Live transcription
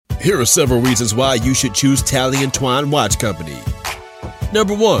Here are several reasons why you should choose Tally & Twine Watch Company.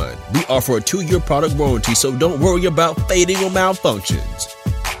 Number 1, we offer a 2-year product warranty, so don't worry about fading or malfunctions.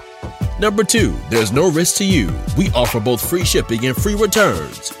 Number 2, there's no risk to you. We offer both free shipping and free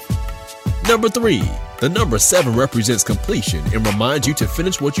returns. Number 3, the number 7 represents completion and reminds you to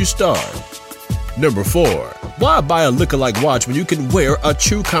finish what you start. Number 4, why buy a lookalike watch when you can wear a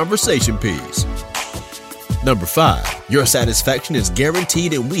true conversation piece? Number 5, your satisfaction is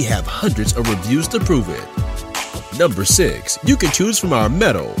guaranteed and we have hundreds of reviews to prove it. Number 6, you can choose from our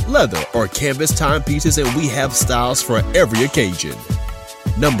metal, leather, or canvas timepieces and we have styles for every occasion.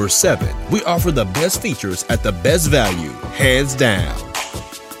 Number 7, we offer the best features at the best value, hands down.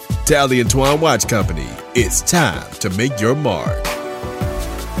 Tally & Twine Watch Company, it's time to make your mark.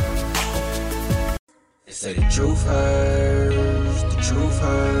 They say the truth hurts,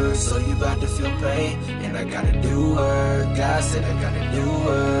 so you about to feel pain, and I gotta do work. God said I gotta do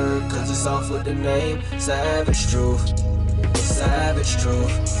work, cause it's off with the name, Savage Truth. The savage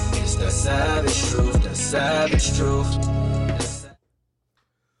truth, it's the savage truth, the savage truth.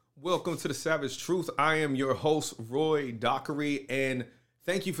 Welcome to the Savage Truth. I am your host, Roy Dockery, and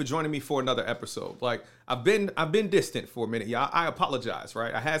thank you for joining me for another episode. Like, I've been distant for a minute, y'all. I apologize,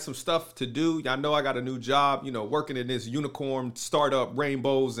 right? I had some stuff to do. Y'all know I got a new job, working in this unicorn startup,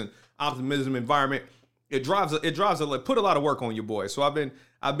 rainbows and optimism environment. It drives put a lot of work on you, boy. So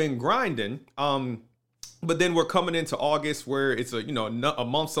I've been grinding. But then we're coming into August where it's a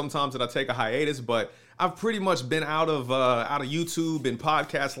month sometimes that I take a hiatus, but I've pretty much been out of YouTube and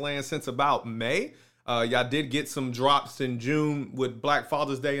podcast land since about May. Y'all did get some drops in June with Black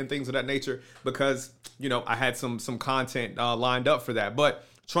Father's Day and things of that nature because, I had some content lined up for that. But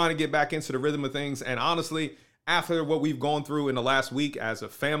trying to get back into the rhythm of things. And honestly, after what we've gone through in the last week as a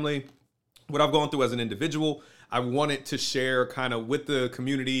family, what I've gone through as an individual, I wanted to share kind of with the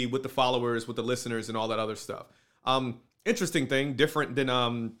community, with the followers, with the listeners and all that other stuff. Interesting thing, different than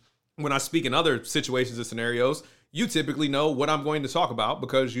when I speak in other situations and scenarios, you typically know what I'm going to talk about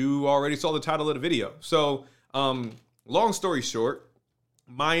because you already saw the title of the video. So long story short,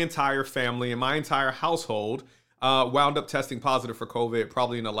 my entire family and my entire household wound up testing positive for COVID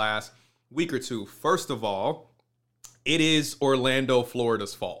probably in the last week or two. First of all, it is Orlando,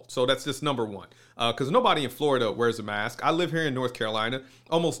 Florida's fault. So that's just number one. Because nobody in Florida wears a mask. I live here in North Carolina.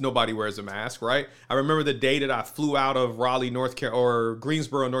 Almost nobody wears a mask, right? I remember the day that I flew out of Raleigh, or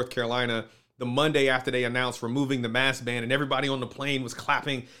Greensboro, North Carolina, the Monday after they announced removing the mask ban, and everybody on the plane was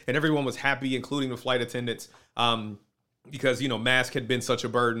clapping, and everyone was happy, including the flight attendants, because, mask had been such a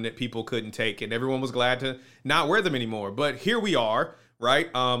burden that people couldn't take, and everyone was glad to not wear them anymore. But here we are,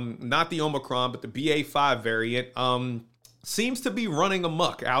 right? Not the Omicron, but the BA-5 variant seems to be running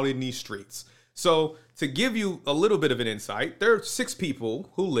amok out in these streets. So to give you a little bit of an insight, there are 6 people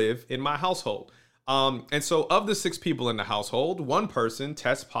who live in my household. And so of the 6 people in the household, one person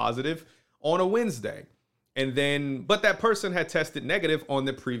tests positive on a Wednesday. But that person had tested negative on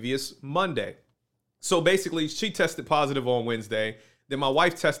the previous Monday. So basically she tested positive on Wednesday. Then my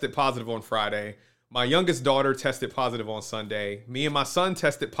wife tested positive on Friday. My youngest daughter tested positive on Sunday. Me and my son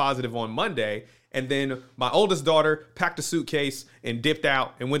tested positive on Monday. And then my oldest daughter packed a suitcase and dipped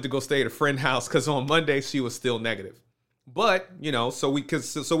out and went to go stay at a friend's house because on Monday she was still negative. But, so we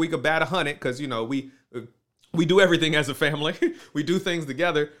could bat 100 because, we do everything as a family. We do things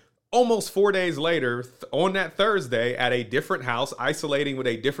together. Almost 4 days later, on that Thursday at a different house, isolating with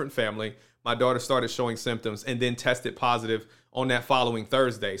a different family, my daughter started showing symptoms and then tested positive on that following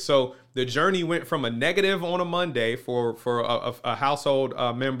Thursday. So the journey went from a negative on a Monday for a household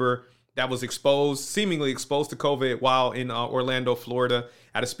member that was seemingly exposed to COVID while in Orlando, Florida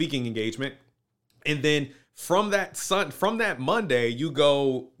at a speaking engagement. And then from that Monday, you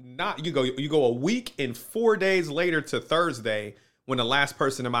go a week and 4 days later to Thursday when the last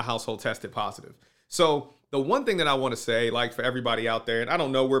person in my household tested positive. So the one thing that I want to say, like for everybody out there, and I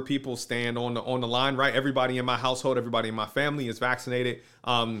don't know where people stand on the line, right? Everybody in my household, everybody in my family is vaccinated.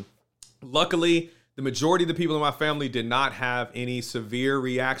 Luckily, the majority of the people in my family did not have any severe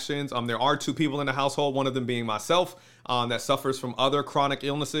reactions. There are 2 people in the household, one of them being myself, that suffers from other chronic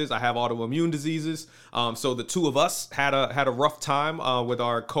illnesses. I have autoimmune diseases. So the 2 of us had a rough time with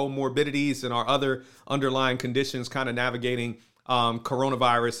our comorbidities and our other underlying conditions, kind of navigating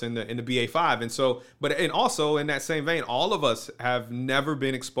coronavirus in the BA-5. And also in that same vein, all of us have never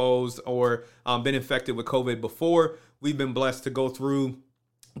been exposed or been infected with COVID before. We've been blessed to go through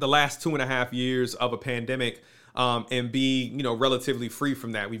the last 2.5 years of a pandemic and be, relatively free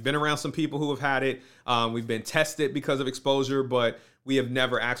from that. We've been around some people who have had it. We've been tested because of exposure, but we have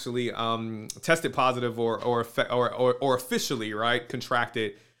never actually tested positive or officially, right,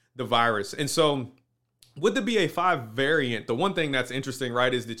 contracted the virus. And so with the BA-5 variant, the one thing that's interesting,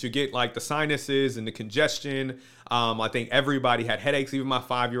 right, is that you get like the sinuses and the congestion. I think everybody had headaches. Even my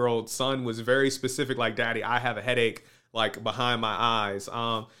 5-year-old son was very specific, like, Daddy, I have a headache, like, behind my eyes.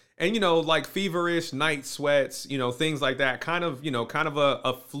 And, like feverish, night sweats, things like that, kind of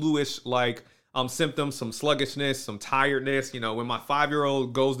a flu-ish, like, symptoms, some sluggishness, some tiredness. When my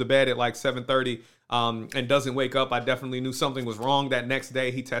 5-year-old goes to bed at like 7:30 and doesn't wake up, I definitely knew something was wrong. That next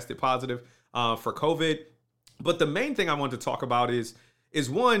day he tested positive for COVID. But the main thing I want to talk about is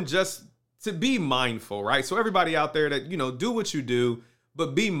one, just to be mindful, right? So everybody out there that, do what you do,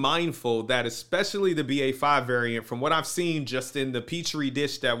 but be mindful that especially the BA-5 variant, from what I've seen just in the petri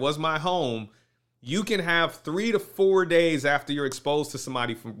dish that was my home, you can have 3 to 4 days after you're exposed to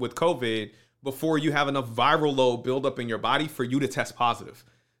somebody with COVID before you have enough viral load build up in your body for you to test positive.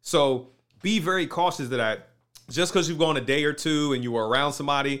 So be very cautious of that. Just because you've gone a day or two and you were around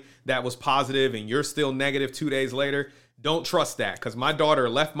somebody that was positive and you're still negative 2 days later, don't trust that. Because my daughter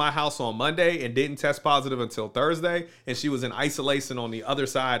left my house on Monday and didn't test positive until Thursday. And she was in isolation on the other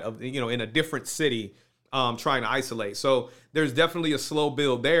side of, in a different city, trying to isolate. So there's definitely a slow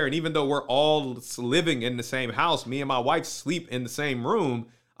build there. And even though we're all living in the same house, me and my wife sleep in the same room,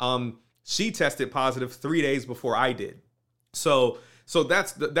 she tested positive 3 days before I did. So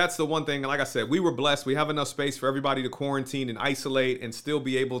that's the one thing. Like I said, we were blessed. We have enough space for everybody to quarantine and isolate and still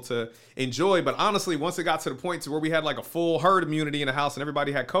be able to enjoy. But honestly, once it got to the point to where we had like a full herd immunity in the house and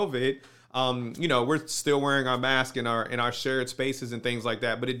everybody had COVID, we're still wearing our mask in our shared spaces and things like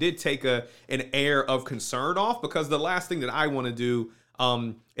that. But it did take an air of concern off, because the last thing that I want to do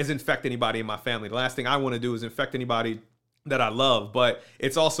is infect anybody in my family. The last thing I want to do is infect anybody that I love. But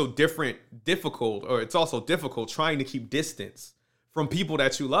it's also difficult trying to keep distance from people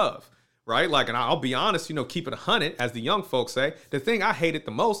that you love, right? Like, and I'll be honest, keep it 100, as the young folks say. The thing I hated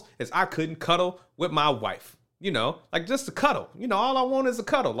the most is I couldn't cuddle with my wife, like just to cuddle. All I want is a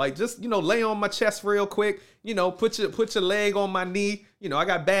cuddle. Like, just, lay on my chest real quick, put your leg on my knee. I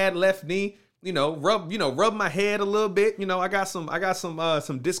got bad left knee, rub my head a little bit. I got some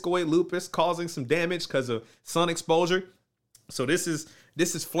discoid lupus causing some damage because of sun exposure. So this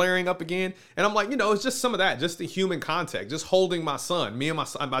is flaring up again. And I'm like, it's just some of that, just the human contact, just holding my son. Me and my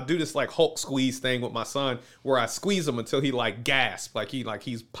son, I do this like Hulk squeeze thing with my son where I squeeze him until he like gasps, like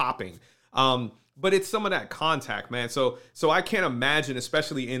he's popping. But it's some of that contact, man. So I can't imagine,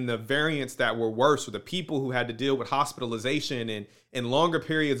 especially in the variants that were worse, or the people who had to deal with hospitalization and longer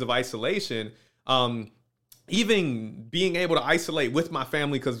periods of isolation, even being able to isolate with my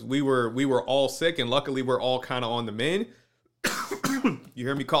family, because we were all sick, and luckily we're all kind of on the mend. You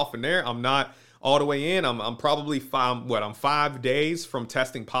hear me coughing there? I'm not all the way in. I'm probably 5 days from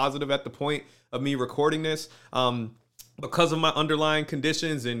testing positive at the point of me recording this. Because of my underlying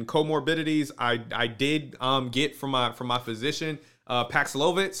conditions and comorbidities, I did get from my physician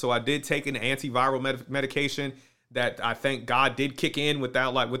Paxlovid. So I did take an antiviral medication that I thank God did kick in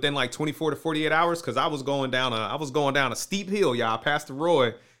within 24 to 48 hours, because I was going down a steep hill, y'all. Pastor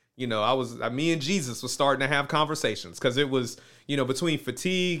Roy, me and Jesus was starting to have conversations, because it was, between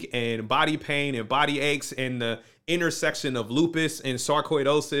fatigue and body pain and body aches and the intersection of lupus and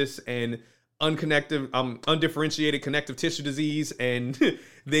sarcoidosis and undifferentiated connective tissue disease, and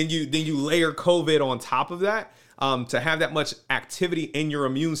then you layer COVID on top of that, to have that much activity in your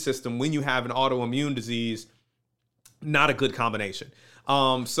immune system when you have an autoimmune disease, not a good combination.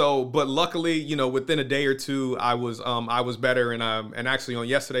 But luckily, within a day or two, I was better, and actually on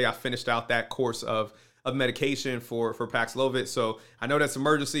yesterday I finished out that course of medication for Paxlovid. So I know that's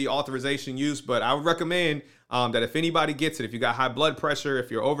emergency authorization use, but I would recommend that if anybody gets it, if you got high blood pressure,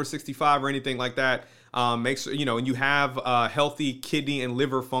 if you're over 65 or anything like that, make sure, and you have healthy kidney and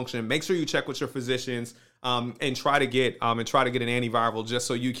liver function, make sure you check with your physicians, and try to get an antiviral, just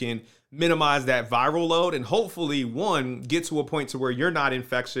so you can minimize that viral load, and hopefully get to a point to where you're not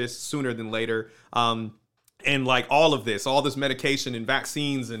infectious sooner than later. And like all this medication and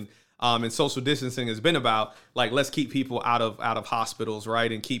vaccines and social distancing has been about, like, let's keep people out of hospitals,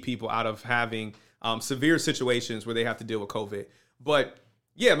 right? And keep people out of having severe situations where they have to deal with COVID. But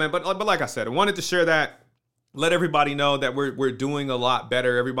yeah, man, but like I said, I wanted to share that, let everybody know that we're doing a lot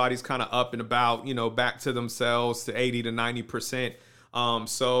better. Everybody's kind of up and about, back to themselves, to 80 to 90%.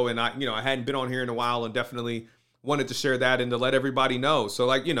 And I hadn't been on here in a while, and definitely wanted to share that and to let everybody know. So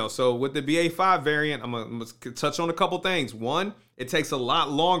so with the BA-5 variant, I'm gonna touch on a couple things. One, it takes a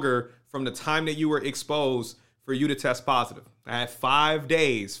lot longer from the time that you were exposed for you to test positive. I had 5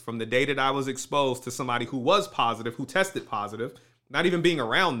 days from the day that I was exposed to somebody who was positive, who tested positive, not even being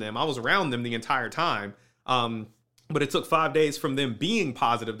around them. I was around them the entire time. but it took 5 days from them being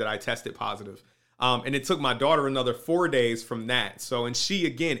positive that I tested positive. And it took my daughter another 4 days from that. So, and she,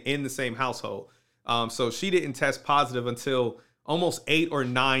 again, in the same household. So she didn't test positive until almost 8 or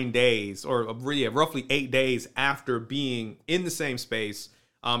 9 days, or roughly 8 days after being in the same space,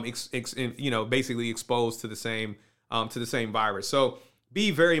 basically exposed to the same virus. So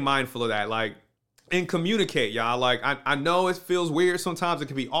be very mindful of that. Like, and communicate, y'all. Like, I know it feels weird sometimes. It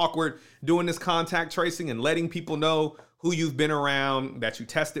can be awkward doing this contact tracing and letting people know who you've been around, that you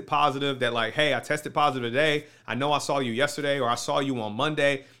tested positive, that like, hey, I tested positive today. I know I saw you yesterday, or I saw you on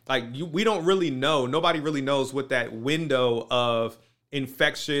Monday. Like, we don't really know. Nobody really knows what that window of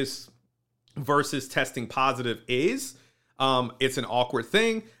infectious versus testing positive is. It's an awkward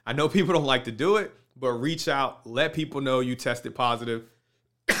thing. I know people don't like to do it, but reach out, let people know you tested positive.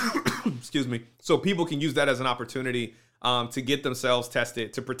 Excuse me. So people can use that as an opportunity to get themselves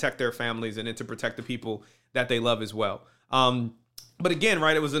tested, to protect their families, and then to protect the people that they love as well. But again,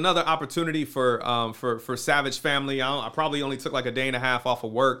 right, it was another opportunity for Savage family. I probably only took like a day and a half off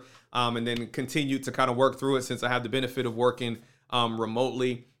of work, and then continued to kind of work through it since I have the benefit of working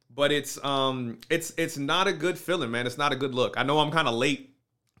remotely. But it's not a good feeling, man. It's not a good look. I know I'm kind of late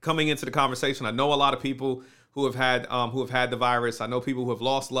coming into the conversation. I know a lot of people who have had the virus. I know people who have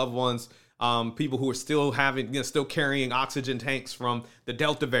lost loved ones. People who are still still carrying oxygen tanks from the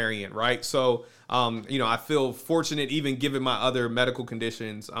Delta variant, right? So, I feel fortunate, even given my other medical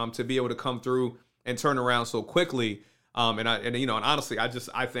conditions, to be able to come through and turn around so quickly. And honestly,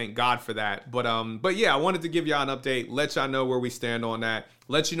 I thank God for that. But yeah, I wanted to give y'all an update, let y'all know where we stand on that,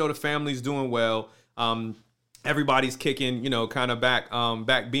 let you know the family's doing well. Everybody's kicking, kind of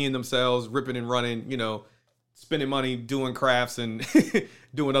back being themselves, ripping and running, spending money, doing crafts and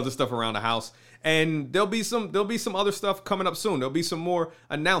doing other stuff around the house. And there'll be some other stuff coming up soon. There'll be some more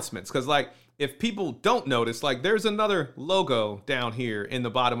announcements. Cause like, if people don't notice, like there's another logo down here in the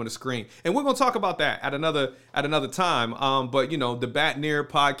bottom of the screen. And we're going to talk about that at another time. But the Bat Near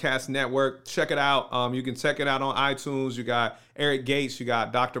Podcast Network, check it out. You can check it out on iTunes. You got Eric Gates, you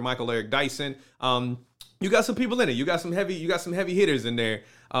got Dr. Michael Eric Dyson. You got some people in it. You got some heavy hitters in there.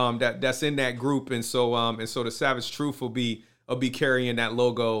 That's in that group, and so the Savage Truth will be carrying that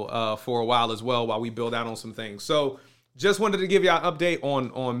logo for a while as well, while we build out on some things. So just wanted to give y'all an update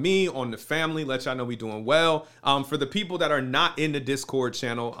on me, on the family, let y'all know we doing well. For the people that are not in the Discord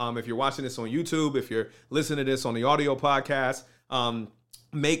channel, if you're watching this on YouTube, if you're listening to this on the audio podcast,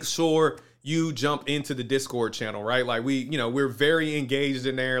 make sure you jump into the Discord channel, right? Like we're very engaged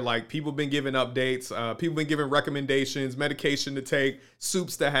in there. Like people been giving updates, people been giving recommendations, medication to take,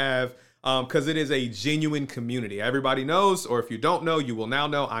 soups to have, because it is a genuine community. Everybody knows, or if you don't know, you will now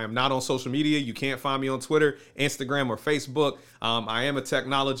know, I am not on social media. You can't find me on Twitter, Instagram, or Facebook. I am a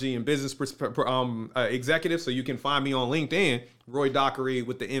technology and business executive, so you can find me on LinkedIn, Roy Dockery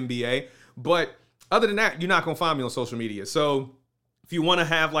with the MBA. But other than that, you're not going to find me on social media. So if you want to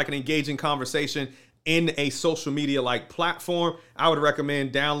have like an engaging conversation in a social media like platform, I would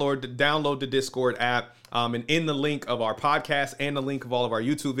recommend download the Discord app. And in the link of our podcast and the link of all of our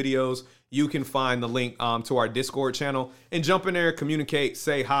YouTube videos, you can find the link to our Discord channel and jump in there, communicate,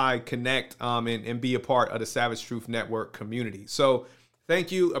 say hi, connect, and be a part of the Savage Truth Network community. So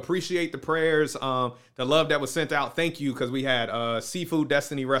thank you. Appreciate the prayers, the love that was sent out. Thank you, because we had Seafood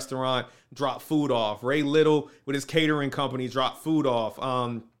Destiny Restaurant drop food off. Ray Little with his catering company dropped food off.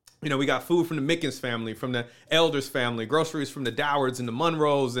 We got food from the Mickens family, from the Elders family, groceries from the Dowards and the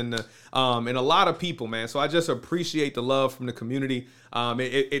Monroes and a lot of people, man. So I just appreciate the love from the community.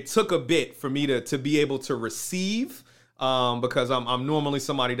 It took a bit for me to be able to receive, because I'm normally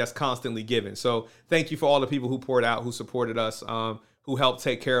somebody that's constantly giving. So thank you for all the people who poured out, who supported us, who helped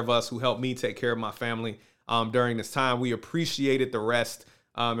take care of us, who helped me take care of my family during this time. We appreciated the rest.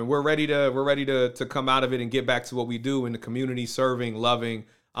 And we're ready to come out of it and get back to what we do in the community, serving, loving,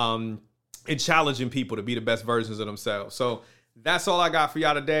 and challenging people to be the best versions of themselves. So that's all I got for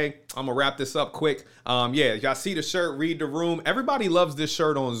y'all today. I'm gonna wrap this up quick. Y'all see the shirt, Read the Room. Everybody loves this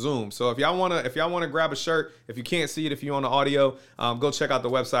shirt on Zoom. So if y'all wanna grab a shirt, if you can't see it, if you're on the audio, go check out the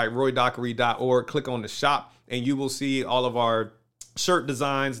website, roydockery.org. Click on the shop, and you will see all of our shirt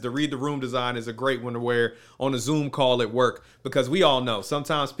designs. The Read the Room design is a great one to wear on a Zoom call at work, because we all know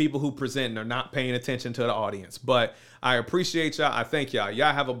sometimes people who present are not paying attention to the audience. But I appreciate y'all. I thank y'all.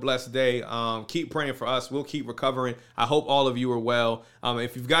 Y'all have a blessed day. Keep praying for us. We'll keep recovering. I hope all of you are well.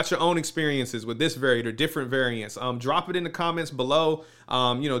 If you've got your own experiences with this variant or different variants, drop it in the comments below.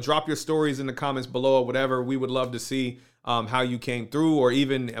 Drop your stories in the comments below or whatever. We would love to see how you came through, or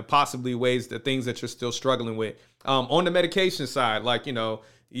even possibly things that you're still struggling with. On the medication side,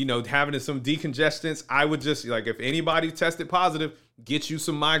 having some decongestants, I would just, like, if anybody tested positive, get you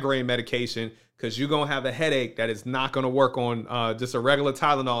some migraine medication, because you're going to have a headache that is not going to work on just a regular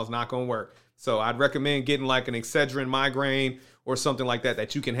Tylenol is not going to work. So I'd recommend getting like an Excedrin migraine or something like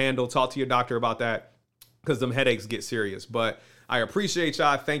that you can handle. Talk to your doctor about that, because them headaches get serious. But I appreciate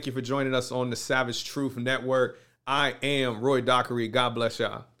y'all. Thank you for joining us on the Savage Truth Network. I am Roy Dockery. God bless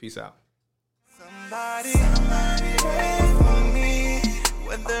y'all. Peace out. Somebody